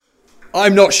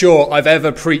I'm not sure I've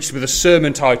ever preached with a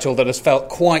sermon title that has felt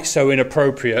quite so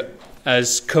inappropriate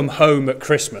as "Come Home at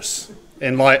Christmas"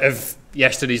 in light of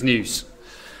yesterday's news.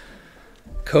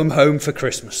 Come home for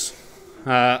Christmas.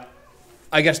 I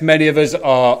guess many of us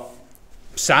are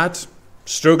sad,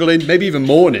 struggling, maybe even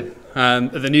mourning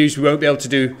at the news we won't be able to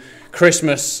do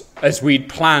Christmas as we'd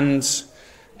planned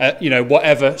at,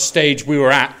 whatever stage we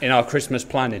were at in our Christmas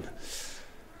planning.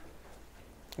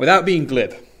 Without being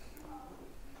glib,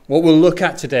 what we'll look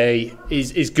at today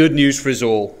is good news for us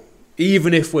all,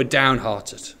 even if we're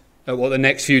downhearted at what the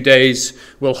next few days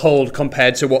will hold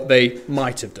compared to what they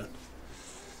might have done.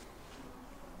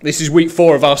 This is week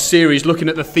 4 of our series looking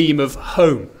at the theme of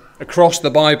home across the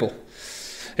Bible.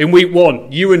 In week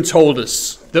 1, Ewan told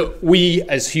us that we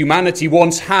as humanity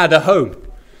once had a home.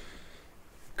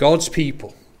 God's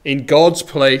people, in God's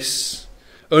place,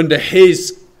 under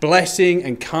his blessing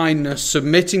and kindness,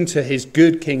 submitting to his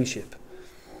good kingship.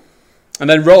 And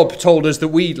then Rob told us that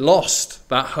we lost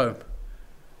that home.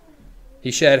 He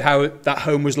shared how that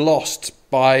home was lost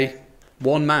by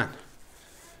one man.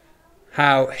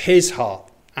 How his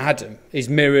heart, Adam, is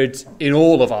mirrored in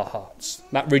all of our hearts.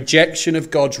 That rejection of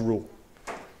God's rule.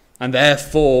 And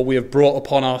therefore we have brought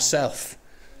upon ourselves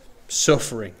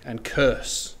suffering and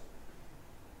curse.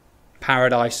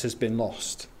 Paradise has been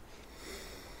lost.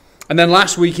 And then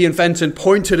last week Ian Fenton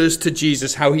pointed us to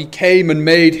Jesus, how he came and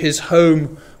made his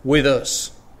home with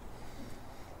us.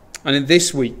 And in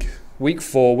this week, week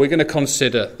 4, we're going to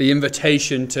consider the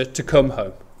invitation to come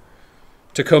home.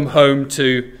 To come home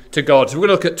to God. So we're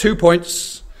going to look at 2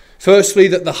 points. Firstly,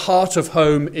 that the heart of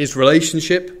home is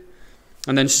relationship.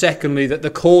 And then secondly, that the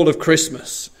call of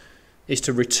Christmas is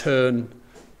to return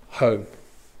home.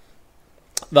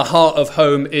 The heart of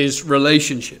home is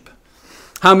relationship.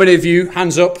 How many of you,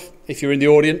 hands up if you're in the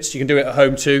audience, you can do it at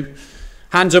home too.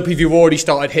 Hands up if you've already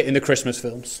started hitting the Christmas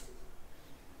films.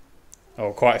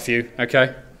 Oh, quite a few,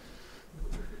 okay.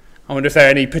 I wonder if there are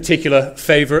any particular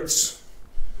favourites.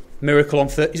 Miracle on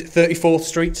 34th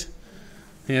Street?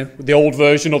 Yeah, the old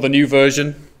version or the new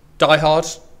version? Die Hard?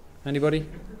 Anybody?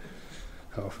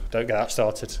 Oh, don't get that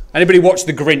started. Anybody watch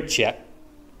The Grinch yet?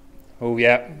 Oh,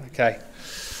 yeah, okay.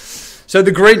 So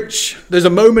The Grinch, there's a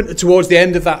moment towards the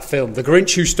end of that film, The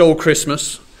Grinch Who Stole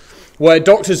Christmas, where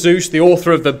Dr. Seuss, the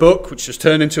author of the book, which has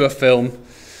turned into a film,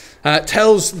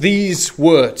 tells these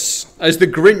words as the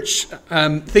Grinch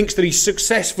thinks that he's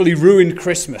successfully ruined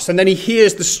Christmas, and then he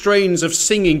hears the strains of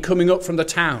singing coming up from the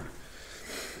town.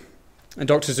 And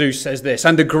Dr. Seuss says this,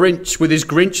 "And the Grinch, with his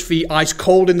Grinch feet ice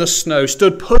cold in the snow,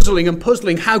 stood puzzling and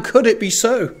puzzling. How could it be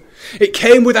so? It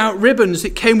came without ribbons,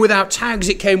 it came without tags,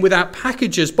 it came without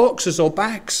packages, boxes or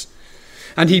bags.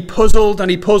 And he puzzled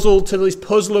till his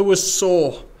puzzler was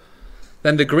sore.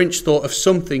 Then the Grinch thought of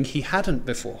something he hadn't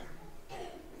before.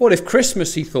 What if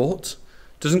Christmas, he thought,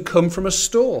 doesn't come from a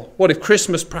store? What if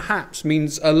Christmas perhaps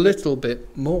means a little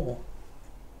bit more?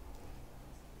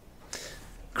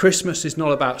 Christmas is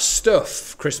not about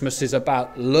stuff. Christmas is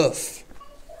about love."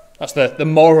 That's the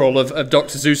moral of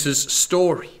Dr. Seuss's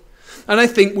story. And I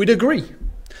think we'd agree.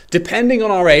 Depending on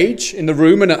our age, in the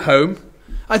room and at home,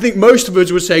 I think most of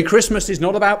us would say Christmas is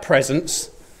not about presents,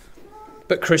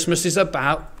 but Christmas is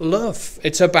about love.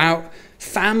 It's about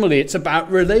family. It's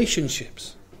about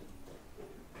relationships.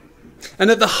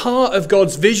 And at the heart of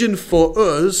God's vision for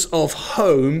us of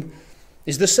home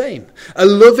is the same. A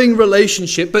loving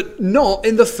relationship, but not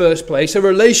in the first place a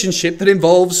relationship that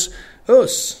involves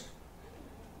us.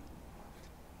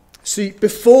 See,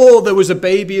 before there was a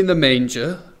baby in the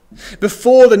manger,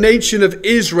 before the nation of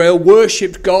Israel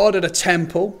worshipped God at a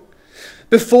temple,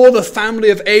 before the family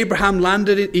of Abraham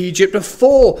landed in Egypt,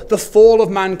 before the fall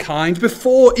of mankind,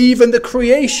 before even the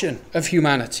creation of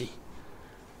humanity,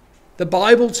 the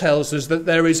Bible tells us that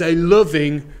there is a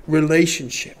loving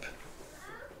relationship.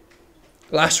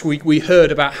 Last week we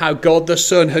heard about how God the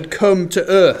Son had come to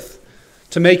earth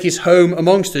to make his home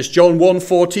amongst us. John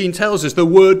 1:14 tells us the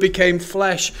Word became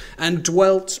flesh and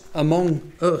dwelt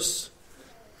among us.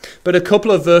 But a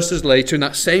couple of verses later in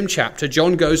that same chapter,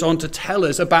 John goes on to tell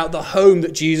us about the home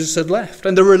that Jesus had left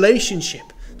and the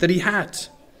relationship that he had.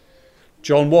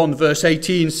 John 1 verse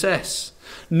 18 says,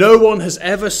 "No one has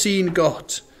ever seen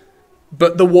God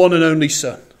but the one and only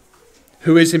Son,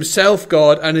 who is himself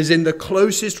God and is in the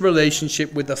closest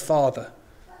relationship with the Father.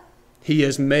 He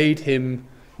has made him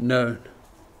known."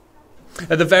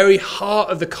 At the very heart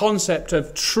of the concept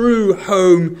of true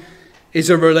home is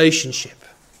a relationship.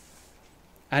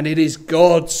 And it is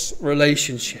God's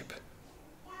relationship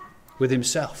with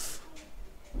himself.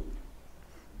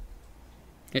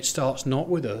 It starts not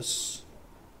with us,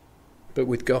 but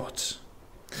with God.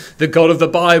 The God of the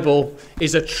Bible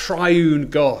is a triune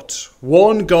God.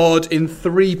 One God in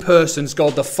three persons.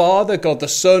 God the Father, God the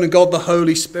Son, and God the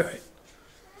Holy Spirit.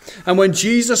 And when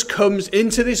Jesus comes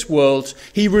into this world,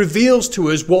 he reveals to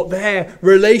us what their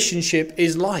relationship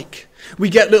is like. We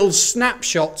get little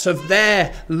snapshots of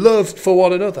their love for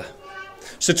one another.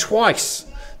 So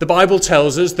twice, the Bible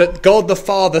tells us that God the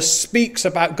Father speaks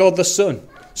about God the Son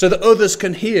so that others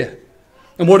can hear.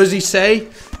 And what does he say?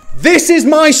 This is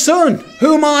my Son,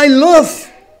 whom I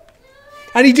love.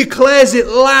 And he declares it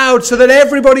loud so that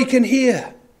everybody can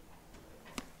hear.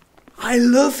 I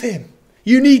love him.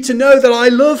 You need to know that I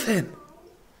love him.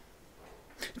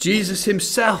 Jesus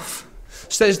himself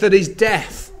says that his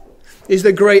death is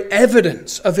the great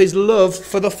evidence of his love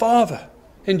for the Father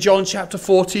in John chapter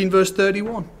 14, verse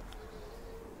 31.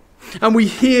 And we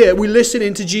listen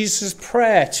into Jesus'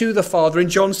 prayer to the Father in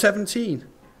John 17,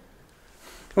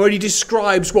 where he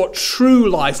describes what true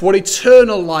life, what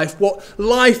eternal life, what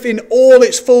life in all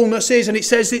its fullness is. And it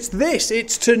says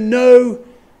it's to know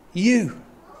you.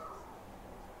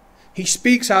 He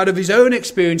speaks out of his own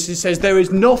experience and says there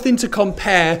is nothing to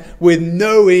compare with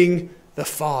knowing the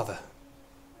Father.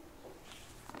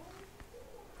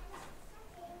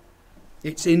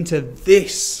 It's into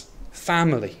this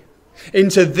family,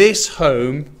 into this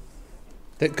home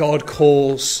that God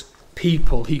calls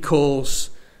people. He calls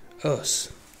us.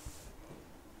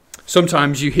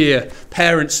 Sometimes you hear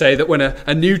parents say that when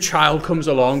a new child comes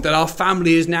along, that our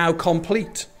family is now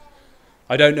complete.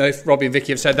 I don't know if Robbie and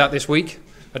Vicky have said that this week.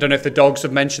 I don't know if the dogs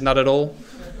have mentioned that at all.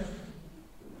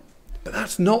 But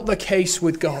that's not the case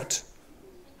with God.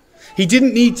 He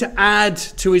didn't need to add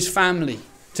to his family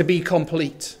to be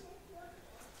complete.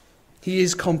 He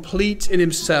is complete in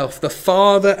himself, the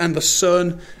Father and the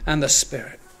Son and the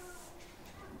Spirit.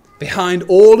 Behind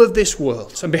all of this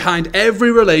world and behind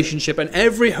every relationship and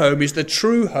every home is the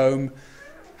true home,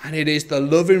 and it is the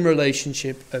loving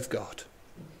relationship of God.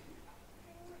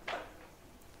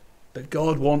 But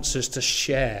God wants us to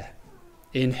share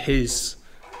in his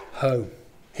home,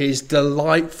 his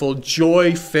delightful,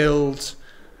 joy-filled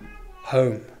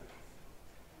home.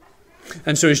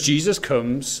 And so as Jesus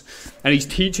comes and he's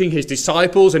teaching his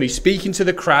disciples and he's speaking to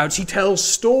the crowds, he tells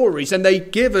stories and they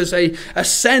give us a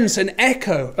sense, an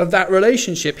echo of that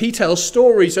relationship. He tells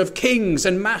stories of kings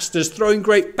and masters throwing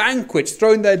great banquets,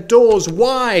 throwing their doors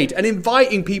wide and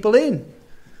inviting people in.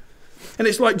 And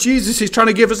it's like Jesus is trying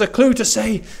to give us a clue to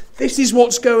say, this is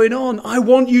what's going on. I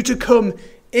want you to come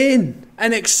in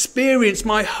and experience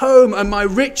my home and my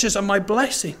riches and my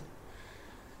blessing.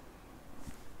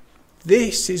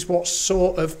 This is what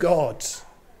sort of God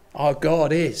our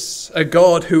God is. A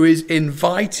God who is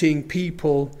inviting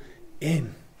people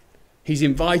in. He's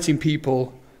inviting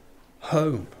people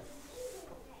home.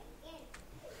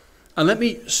 And let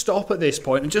me stop at this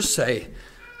point and just say,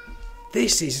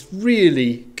 this is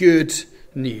really good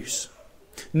news.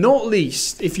 Not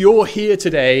least if you're here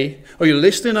today or you're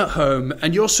listening at home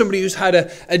and you're somebody who's had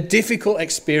a difficult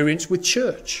experience with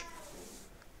church.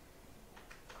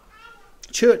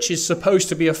 Church is supposed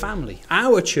to be a family.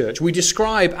 Our church we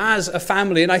describe as a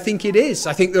family, and I think it is.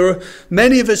 I think there are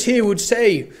many of us here who would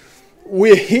say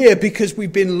we're here because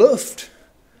we've been loved.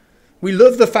 We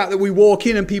love the fact that we walk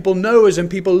in and people know us and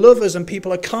people love us and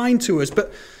people are kind to us.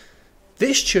 But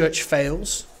this church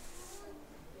fails.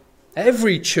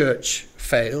 Every church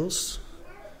fails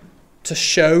to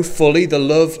show fully the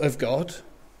love of God.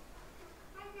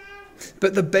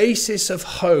 But the basis of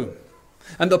home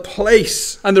and the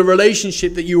place and the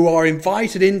relationship that you are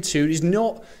invited into is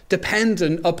not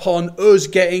dependent upon us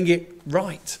getting it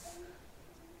right.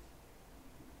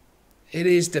 It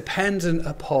is dependent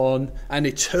upon an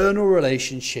eternal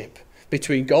relationship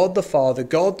between God the Father,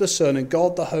 God the Son, and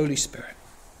God the Holy Spirit.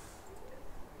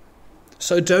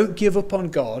 So don't give up on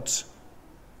God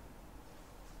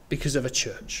because of a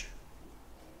church.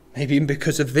 Maybe even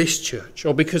because of this church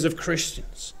or because of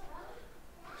Christians.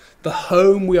 The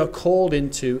home we are called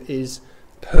into is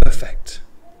perfect.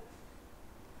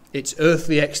 Its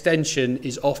earthly extension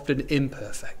is often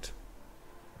imperfect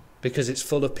because it's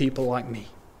full of people like me.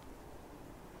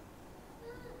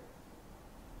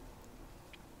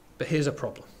 But here's a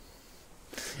problem.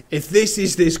 If this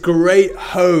is this great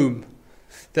home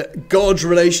that God's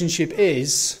relationship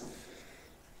is,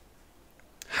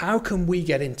 how can we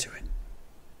get into it?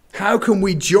 How can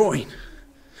we join?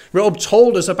 Rob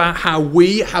told us about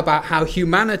how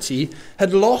humanity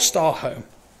had lost our home.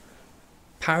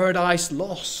 Paradise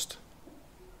lost.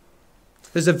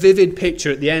 There's a vivid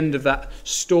picture at the end of that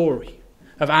story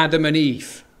of Adam and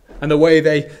Eve and the way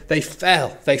they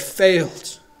fell, they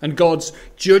failed, and God's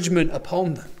judgment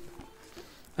upon them.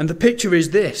 And the picture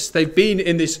is this. They've been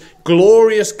in this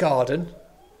glorious garden,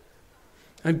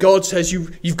 and God says,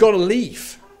 you've got to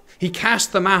leave. He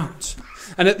cast them out.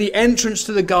 And at the entrance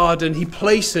to the garden, he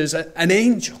places an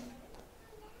angel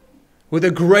with a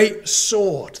great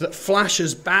sword that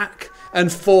flashes back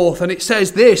and forth. And it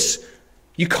says this: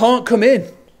 you can't come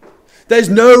in. There's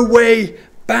no way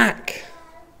back.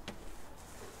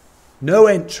 No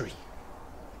entry.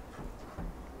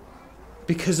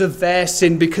 Because of their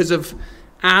sin, because of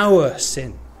our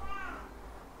sin.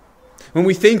 When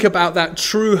we think about that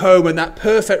true home and that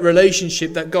perfect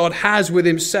relationship that God has with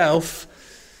himself,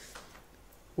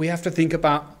 we have to think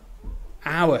about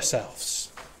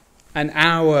ourselves and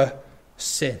our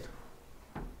sin.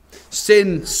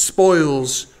 Sin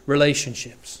spoils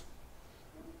relationships.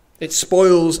 It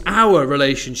spoils our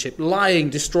relationship.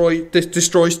 Lying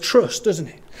destroys trust, doesn't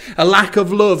it? A lack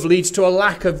of love leads to a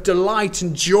lack of delight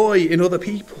and joy in other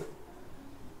people.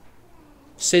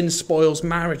 Sin spoils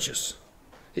marriages.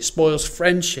 It spoils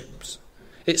friendships.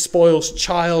 It spoils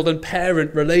child and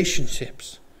parent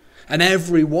relationships. And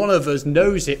every one of us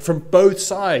knows it from both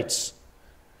sides.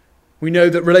 We know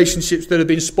that relationships that have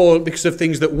been spoiled because of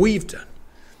things that we've done.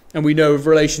 And we know of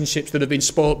relationships that have been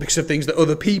spoiled because of things that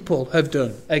other people have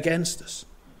done against us.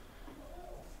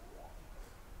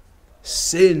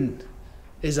 Sin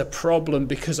is a problem.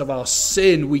 Because of our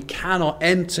sin, we cannot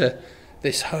enter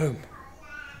this home.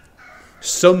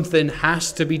 Something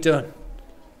has to be done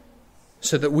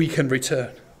so that we can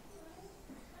return.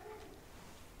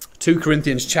 2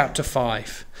 Corinthians chapter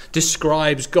 5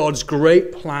 describes God's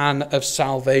great plan of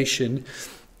salvation,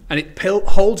 and it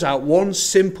holds out one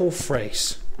simple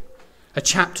phrase, a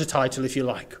chapter title if you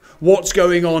like. What's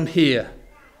going on here?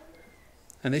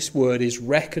 And this word is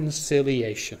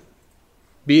reconciliation.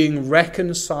 Being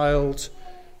reconciled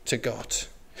to God.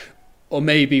 Or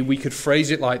maybe we could phrase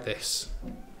it like this.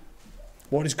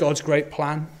 What is God's great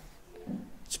plan?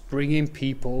 It's bringing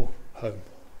people home.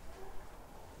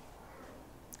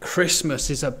 Christmas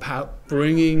is about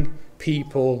bringing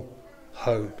people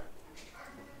home.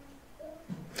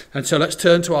 And so let's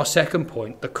turn to our second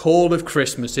point. The call of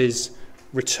Christmas is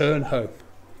return home.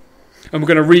 And we're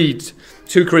going to read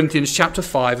 2 Corinthians chapter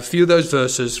 5, a few of those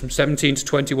verses from 17 to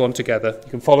 21 together.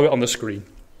 You can follow it on the screen.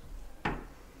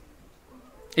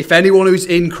 If anyone who is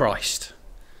in Christ,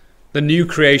 the new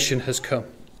creation has come.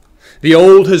 The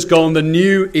old has gone, the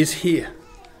new is here.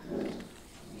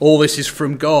 All this is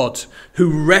from God,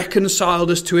 who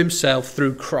reconciled us to himself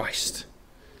through Christ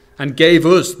and gave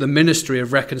us the ministry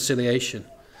of reconciliation.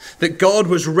 That God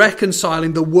was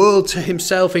reconciling the world to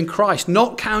himself in Christ,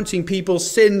 not counting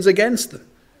people's sins against them.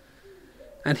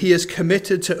 And he has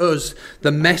committed to us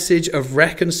the message of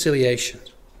reconciliation.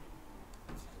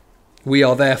 We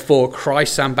are therefore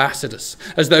Christ's ambassadors,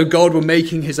 as though God were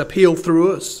making his appeal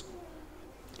through us.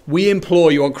 We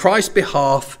implore you on Christ's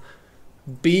behalf,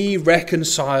 be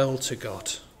reconciled to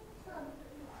God.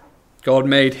 God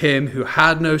made him who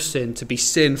had no sin to be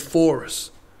sin for us,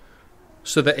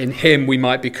 so that in him we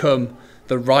might become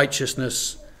the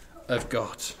righteousness of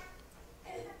God.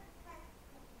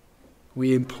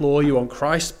 We implore you on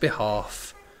Christ's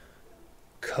behalf,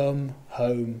 come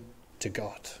home to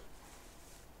God.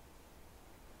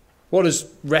 What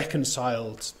does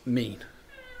reconciled mean?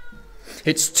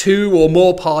 It's two or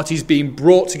more parties being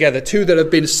brought together. Two that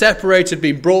have been separated,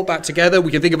 being brought back together.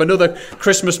 We can think of another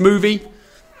Christmas movie.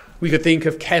 We could think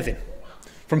of Kevin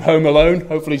from Home Alone.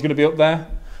 Hopefully he's going to be up there.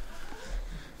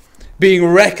 Being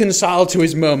reconciled to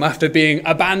his mum after being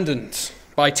abandoned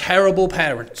by terrible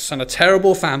parents and a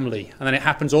terrible family. And then it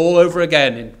happens all over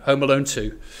again in Home Alone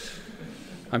 2.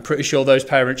 I'm pretty sure those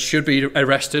parents should be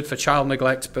arrested for child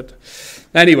neglect. But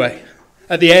anyway,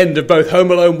 at the end of both Home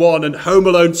Alone 1 and Home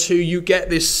Alone 2, you get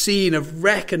this scene of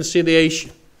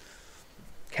reconciliation.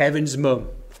 Kevin's mum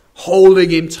holding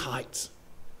him tight.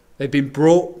 They've been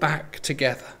brought back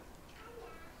together.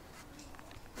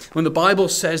 When the Bible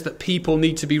says that people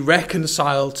need to be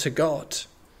reconciled to God,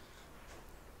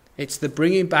 it's the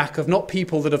bringing back of not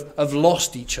people that have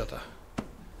lost each other,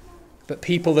 but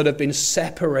people that have been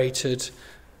separated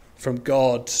from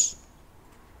God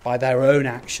by their own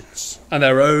actions and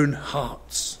their own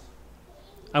hearts.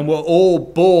 And we're all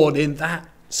born in that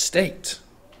state.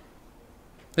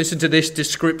 Listen to this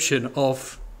description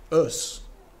of us.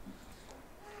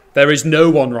 There is no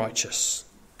one righteous,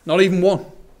 not even one.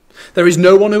 There is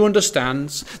no one who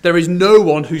understands. There is no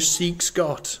one who seeks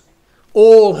God.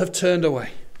 All have turned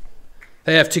away.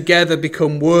 They have together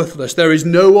become worthless. There is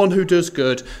no one who does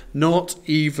good, not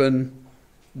even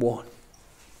one.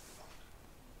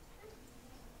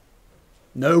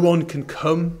 No one can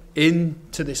come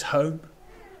into this home.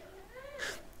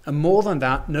 And more than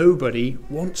that, nobody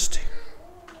wants to.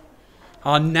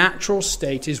 Our natural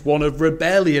state is one of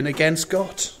rebellion against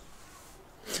God.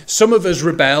 Some of us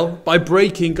rebel by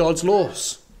breaking God's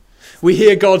laws. We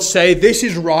hear God say, this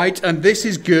is right and this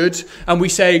is good, and we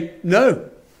say, no.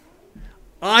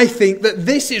 I think that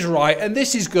this is right and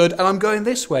this is good and I'm going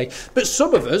this way. But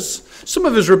some of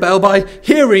us rebel by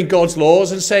hearing God's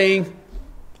laws and saying,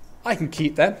 I can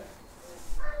keep them.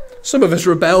 Some of us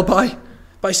rebel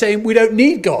by saying we don't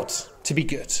need God to be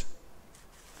good.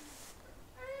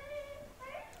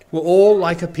 We're all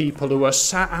like a people who are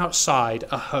sat outside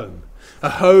a home. A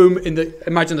home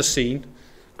imagine the scene,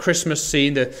 Christmas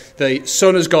scene, the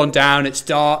sun has gone down, it's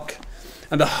dark,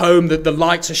 and the home, the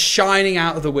lights are shining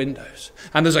out of the windows.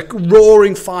 And there's a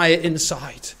roaring fire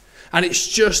inside. And it's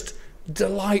just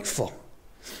delightful.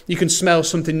 You can smell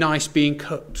something nice being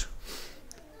cooked.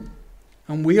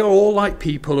 And we are all like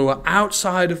people who are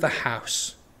outside of the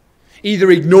house, either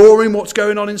ignoring what's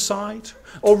going on inside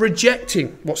or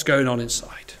rejecting what's going on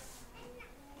inside.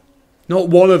 Not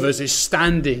one of us is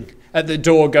standing at the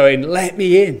door going, let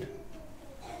me in.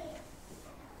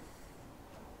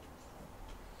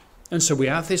 And so we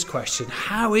have this question,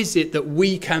 how is it that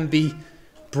we can be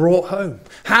brought home?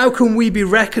 How can we be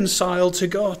reconciled to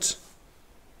God?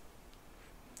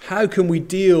 How can we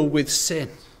deal with sin?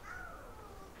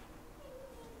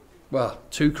 Well,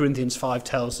 2 Corinthians 5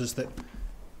 tells us that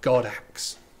God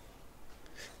acts.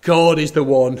 God is the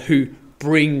one who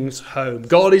brings home.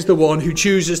 God is the one who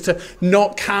chooses to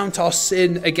not count our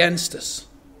sin against us.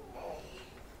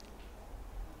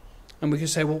 And we can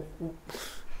say, well,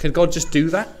 can God just do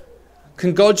that?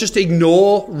 Can God just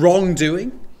ignore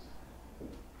wrongdoing?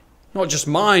 Not just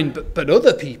mine, but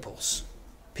other people's.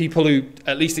 People who,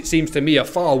 at least it seems to me, are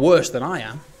far worse than I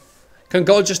am. Can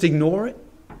God just ignore it?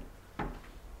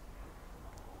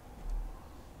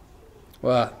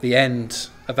 Well, the end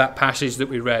of that passage that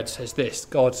we read says this.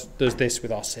 God does this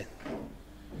with our sin.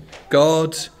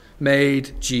 God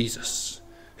made Jesus,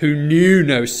 who knew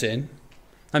no sin.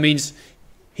 That means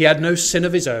he had no sin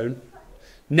of his own.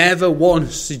 Never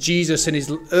once did Jesus in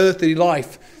his earthly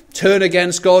life turn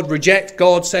against God, reject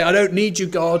God, say, I don't need you,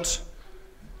 God.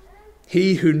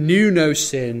 He who knew no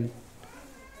sin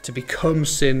to become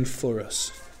sin for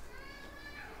us,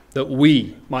 that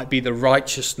we might be the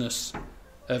righteousness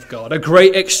of God. A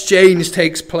great exchange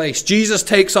takes place. Jesus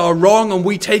takes our wrong and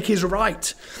we take his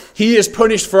right. He is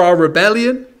punished for our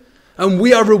rebellion and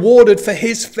we are rewarded for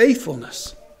his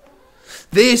faithfulness.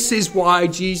 This is why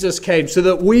Jesus came, so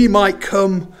that we might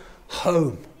come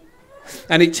home.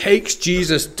 And it takes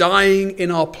Jesus dying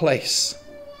in our place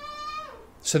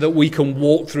so that we can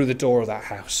walk through the door of that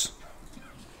house.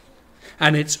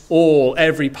 And it's all,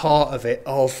 every part of it,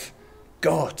 of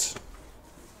God.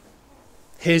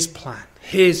 His plan,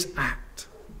 his act.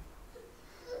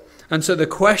 And so the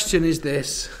question is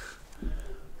this: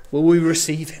 will we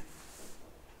receive it?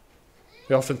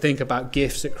 We often think about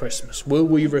gifts at Christmas. Will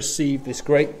we receive this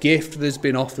great gift that has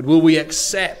been offered? Will we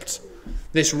accept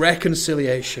this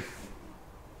reconciliation?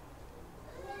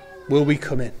 Will we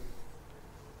come in?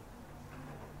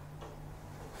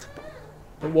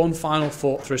 But one final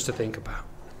thought for us to think about.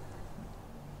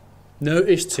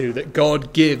 Notice too that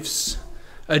God gives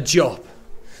a job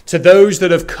to those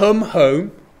that have come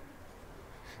home.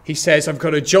 He says, I've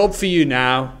got a job for you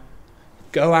now.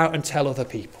 Go out and tell other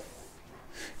people.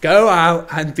 Go out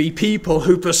and be people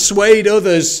who persuade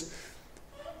others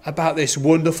about this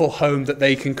wonderful home that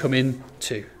they can come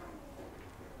into.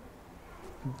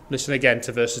 Listen again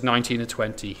to verses 19 and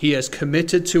 20. He has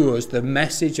committed to us the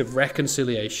message of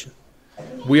reconciliation.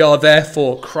 We are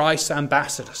therefore Christ's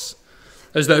ambassadors,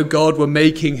 as though God were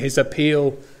making his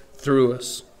appeal through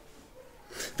us.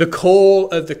 The call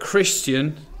of the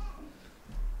Christian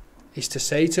is to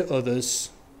say to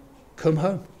others, come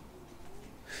home.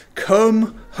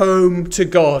 Come home to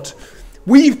God.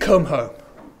 We've come home.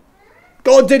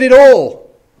 God did it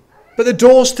all. But the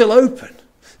door's still open.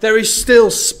 There is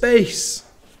still space.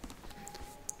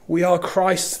 We are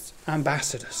Christ's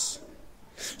ambassadors.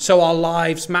 So our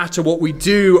lives matter. What we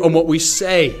do and what we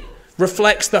say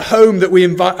reflects the home that we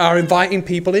are inviting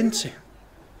people into.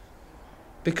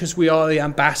 Because we are the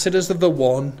ambassadors of the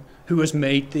one who has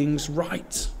made things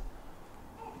right.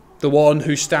 The one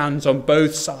who stands on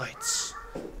both sides,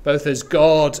 both as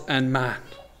God and man,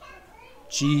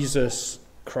 Jesus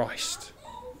Christ.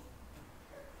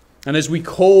 And as we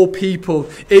call people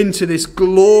into this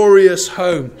glorious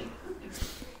home,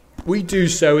 we do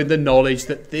so in the knowledge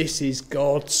that this is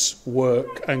God's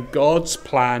work and God's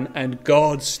plan and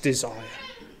God's desire.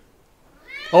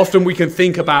 Often we can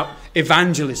think about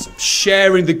evangelism,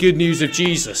 sharing the good news of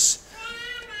Jesus,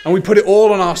 and we put it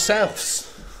all on ourselves.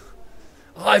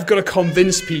 I've got to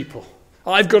convince people.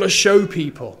 I've got to show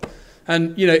people.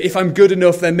 And, if I'm good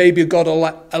enough, then maybe God will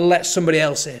let somebody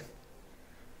else in.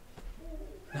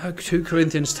 No, 2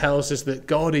 Corinthians tells us that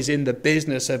God is in the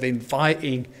business of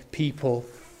inviting people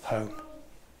home.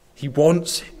 He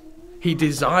wants it. He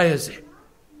desires it.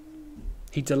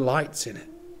 He delights in it.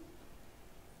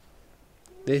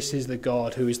 This is the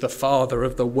God who is the father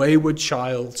of the wayward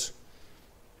child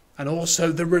and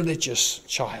also the religious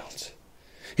child.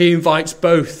 He invites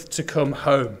both to come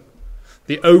home,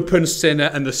 the open sinner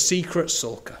and the secret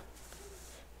sulker.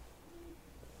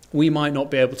 We might not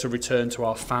be able to return to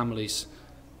our families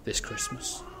this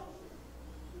Christmas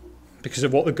because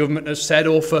of what the government has said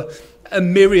or for a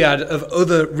myriad of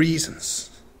other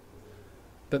reasons.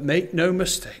 But make no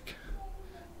mistake,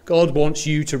 God wants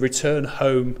you to return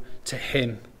home to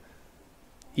him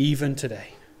even today.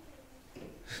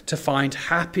 To find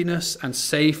happiness and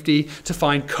safety, to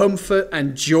find comfort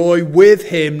and joy with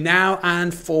him now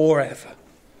and forever.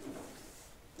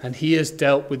 And he has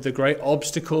dealt with the great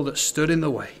obstacle that stood in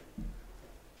the way.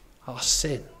 Our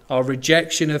sin, our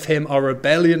rejection of him, our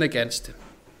rebellion against him.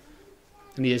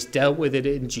 And he has dealt with it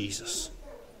in Jesus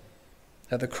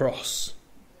at the cross,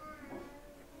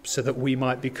 so that we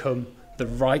might become the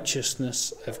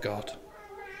righteousness of God.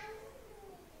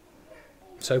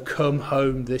 So come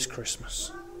home this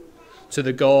Christmas to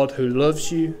the God who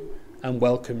loves you and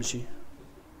welcomes you.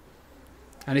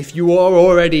 And if you are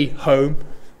already home,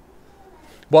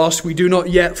 whilst we do not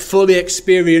yet fully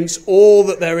experience all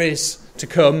that there is to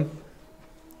come,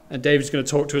 and David's going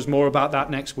to talk to us more about that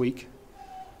next week,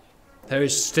 there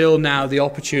is still now the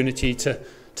opportunity to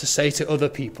say to other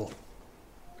people,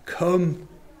 come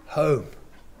home.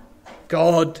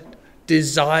 God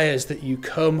desires that you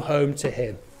come home to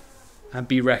him and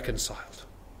be reconciled.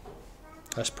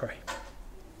 Let's pray.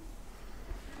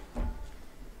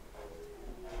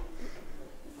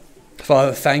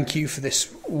 Father, thank you for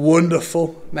this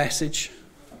wonderful message,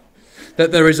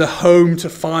 that there is a home to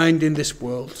find in this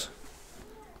world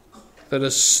that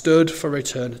has stood for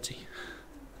eternity,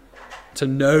 to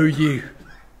know you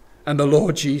and the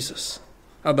Lord Jesus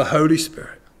and the Holy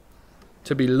Spirit,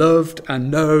 to be loved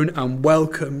and known and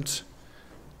welcomed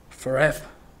forever.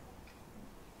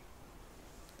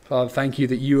 Father, thank you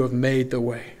that you have made the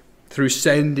way through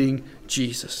sending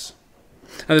Jesus.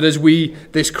 And that as we,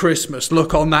 this Christmas,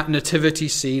 look on that nativity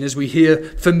scene, as we hear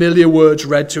familiar words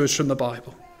read to us from the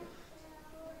Bible,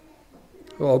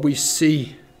 Lord, we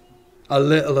see a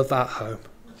little of that home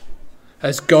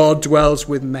as God dwells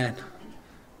with men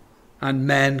and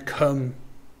men come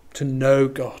to know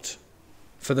God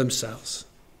for themselves.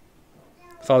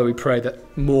 Father, we pray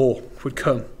that more would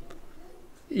come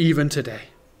even today.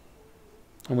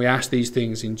 And we ask these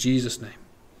things in Jesus' name.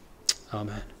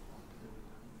 Amen.